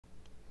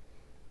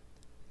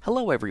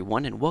Hello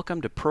everyone and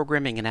welcome to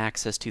Programming and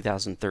Access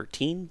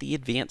 2013, the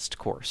Advanced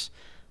course.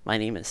 My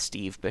name is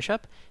Steve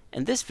Bishop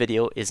and this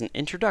video is an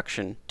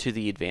introduction to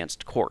the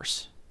Advanced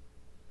course.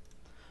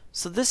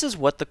 So this is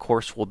what the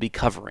course will be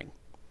covering.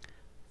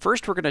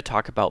 First we're going to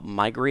talk about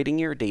migrating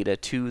your data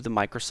to the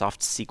Microsoft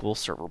SQL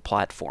Server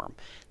platform.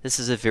 This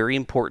is a very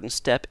important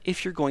step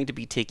if you're going to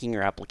be taking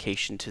your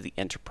application to the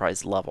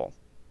enterprise level.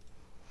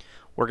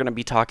 We're going to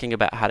be talking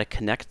about how to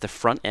connect the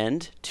front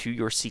end to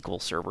your SQL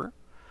Server.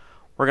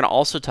 We're going to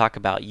also talk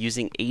about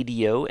using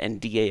ADO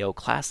and DAO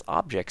class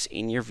objects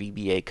in your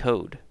VBA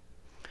code.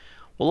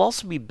 We'll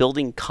also be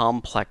building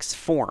complex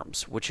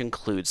forms, which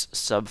includes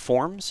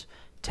subforms,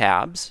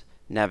 tabs,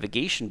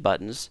 navigation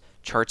buttons,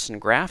 charts and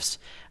graphs,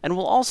 and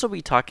we'll also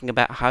be talking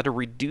about how to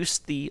reduce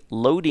the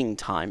loading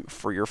time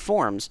for your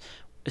forms,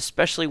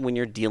 especially when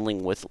you're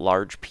dealing with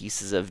large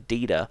pieces of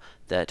data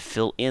that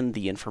fill in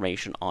the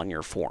information on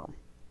your form.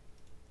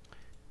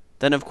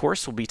 Then, of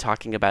course, we'll be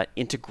talking about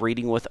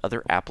integrating with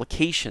other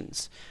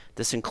applications.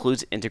 This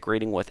includes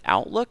integrating with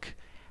Outlook,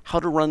 how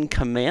to run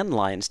command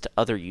lines to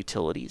other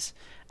utilities,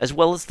 as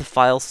well as the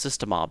file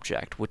system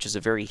object, which is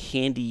a very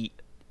handy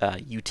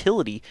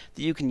utility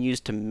that you can use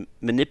to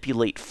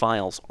manipulate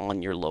files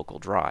on your local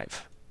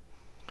drive.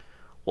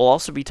 We'll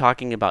also be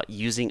talking about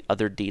using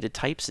other data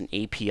types and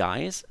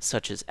APIs,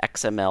 such as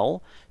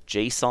XML,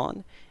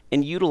 JSON,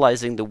 and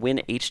utilizing the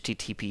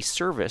WinHTTP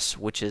service,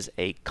 which is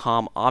a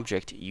COM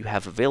object you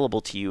have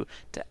available to you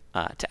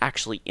to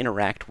actually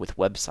interact with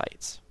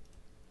websites.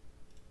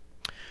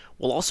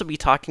 We'll also be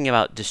talking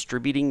about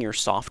distributing your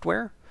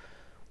software,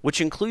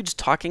 which includes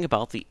talking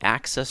about the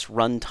Access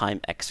Runtime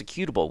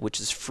Executable,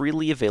 which is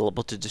freely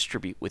available to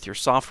distribute with your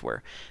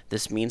software.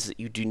 This means that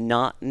you do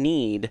not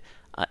need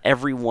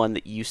everyone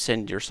that you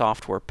send your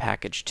software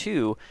package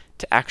to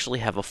actually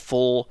have a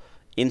full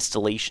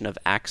installation of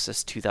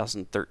Access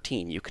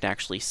 2013. You can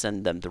actually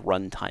send them the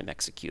runtime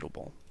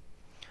executable.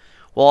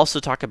 We'll also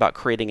talk about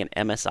creating an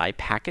MSI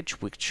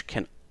package, which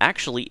can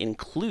actually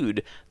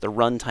include the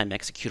runtime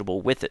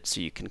executable with it,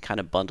 so you can kind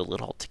of bundle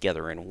it all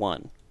together in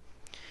one.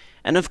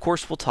 And of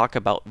course, we'll talk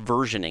about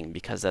versioning,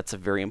 because that's a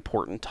very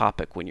important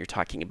topic when you're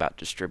talking about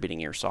distributing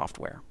your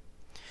software.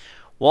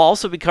 We'll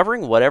also be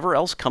covering whatever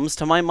else comes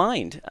to my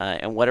mind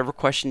and whatever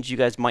questions you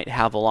guys might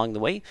have along the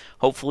way.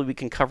 Hopefully we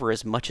can cover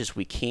as much as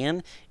we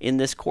can in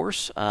this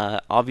course.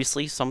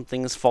 Obviously some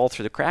things fall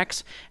through the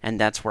cracks, and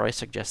that's where I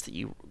suggest that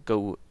you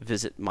go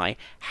visit my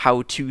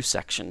how-to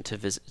section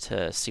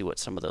to see what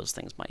some of those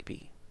things might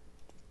be.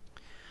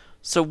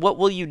 So what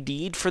will you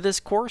need for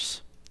this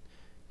course?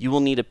 You will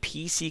need a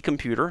PC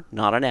computer,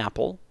 not an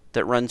Apple,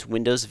 that runs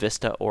Windows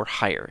Vista or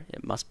higher.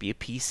 It must be a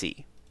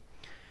PC.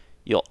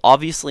 You'll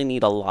obviously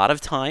need a lot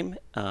of time.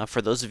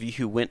 For those of you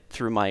who went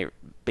through my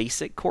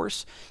basic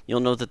course,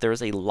 you'll know that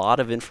there's a lot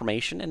of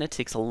information and it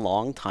takes a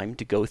long time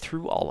to go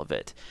through all of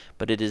it.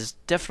 But it is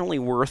definitely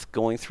worth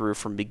going through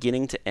from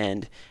beginning to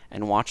end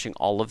and watching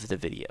all of the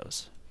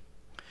videos.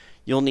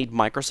 You'll need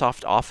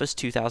Microsoft Office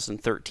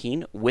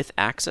 2013 with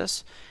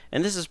Access,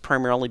 and this is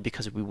primarily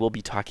because we will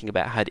be talking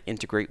about how to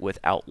integrate with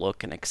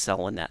Outlook and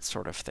Excel and that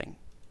sort of thing.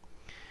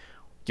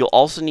 You'll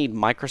also need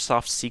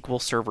Microsoft SQL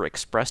Server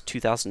Express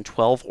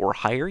 2012 or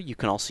higher. You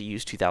can also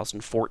use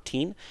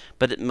 2014,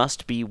 but it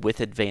must be with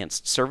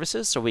advanced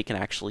services, so we can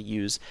actually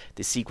use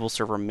the SQL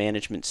Server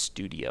Management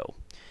Studio.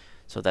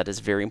 So that is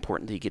very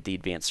important that you get the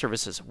advanced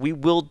services. We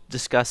will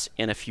discuss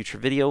in a future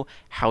video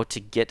how to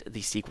get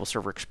the SQL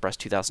Server Express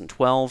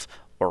 2012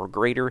 or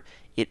greater.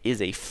 It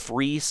is a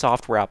free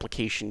software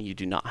application. You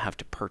do not have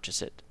to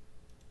purchase it.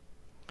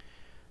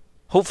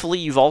 Hopefully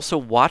you've also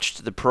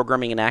watched the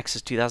Programming and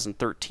Access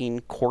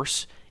 2013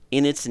 course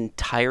in its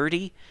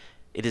entirety.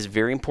 It is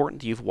very important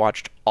that you've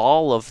watched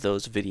all of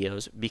those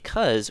videos,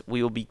 because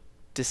we will be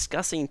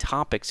discussing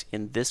topics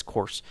in this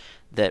course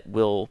that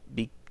will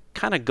be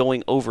kind of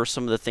going over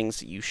some of the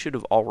things that you should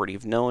have already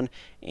known,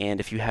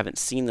 and if you haven't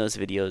seen those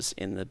videos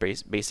in the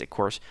basic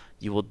course,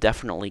 you will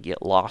definitely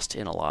get lost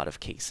in a lot of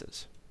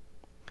cases.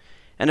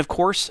 And of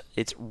course,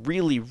 it's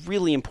really,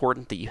 really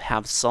important that you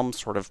have some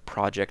sort of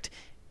project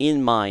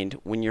in mind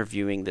when you're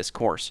viewing this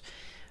course.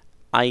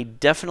 I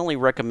definitely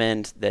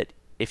recommend that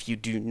if you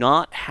do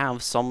not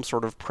have some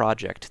sort of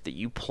project that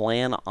you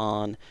plan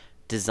on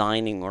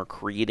designing or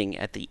creating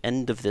at the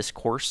end of this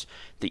course,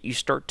 that you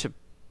start to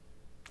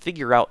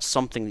figure out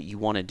something that you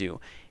want to do.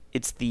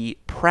 It's the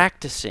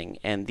practicing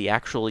and the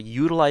actual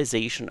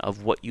utilization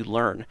of what you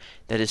learn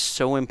that is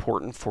so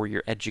important for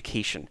your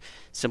education.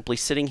 Simply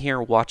sitting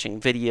here watching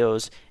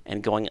videos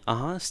and going,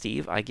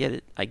 Steve, I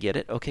get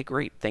it, okay,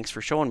 great, thanks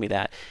for showing me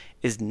that,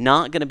 is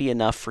not going to be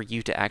enough for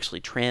you to actually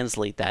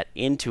translate that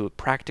into a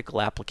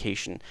practical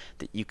application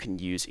that you can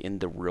use in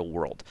the real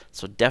world.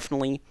 So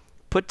definitely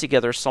put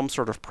together some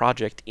sort of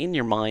project in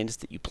your minds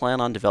that you plan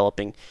on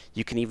developing.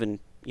 You can even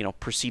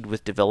proceed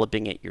with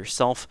developing it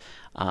yourself,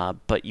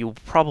 but you'll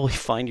probably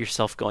find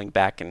yourself going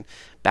back and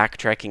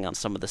backtracking on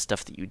some of the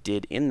stuff that you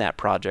did in that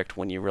project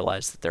when you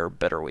realize that there are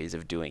better ways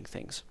of doing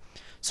things.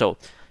 So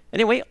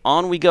anyway,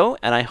 on we go,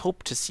 and I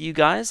hope to see you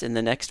guys in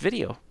the next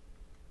video.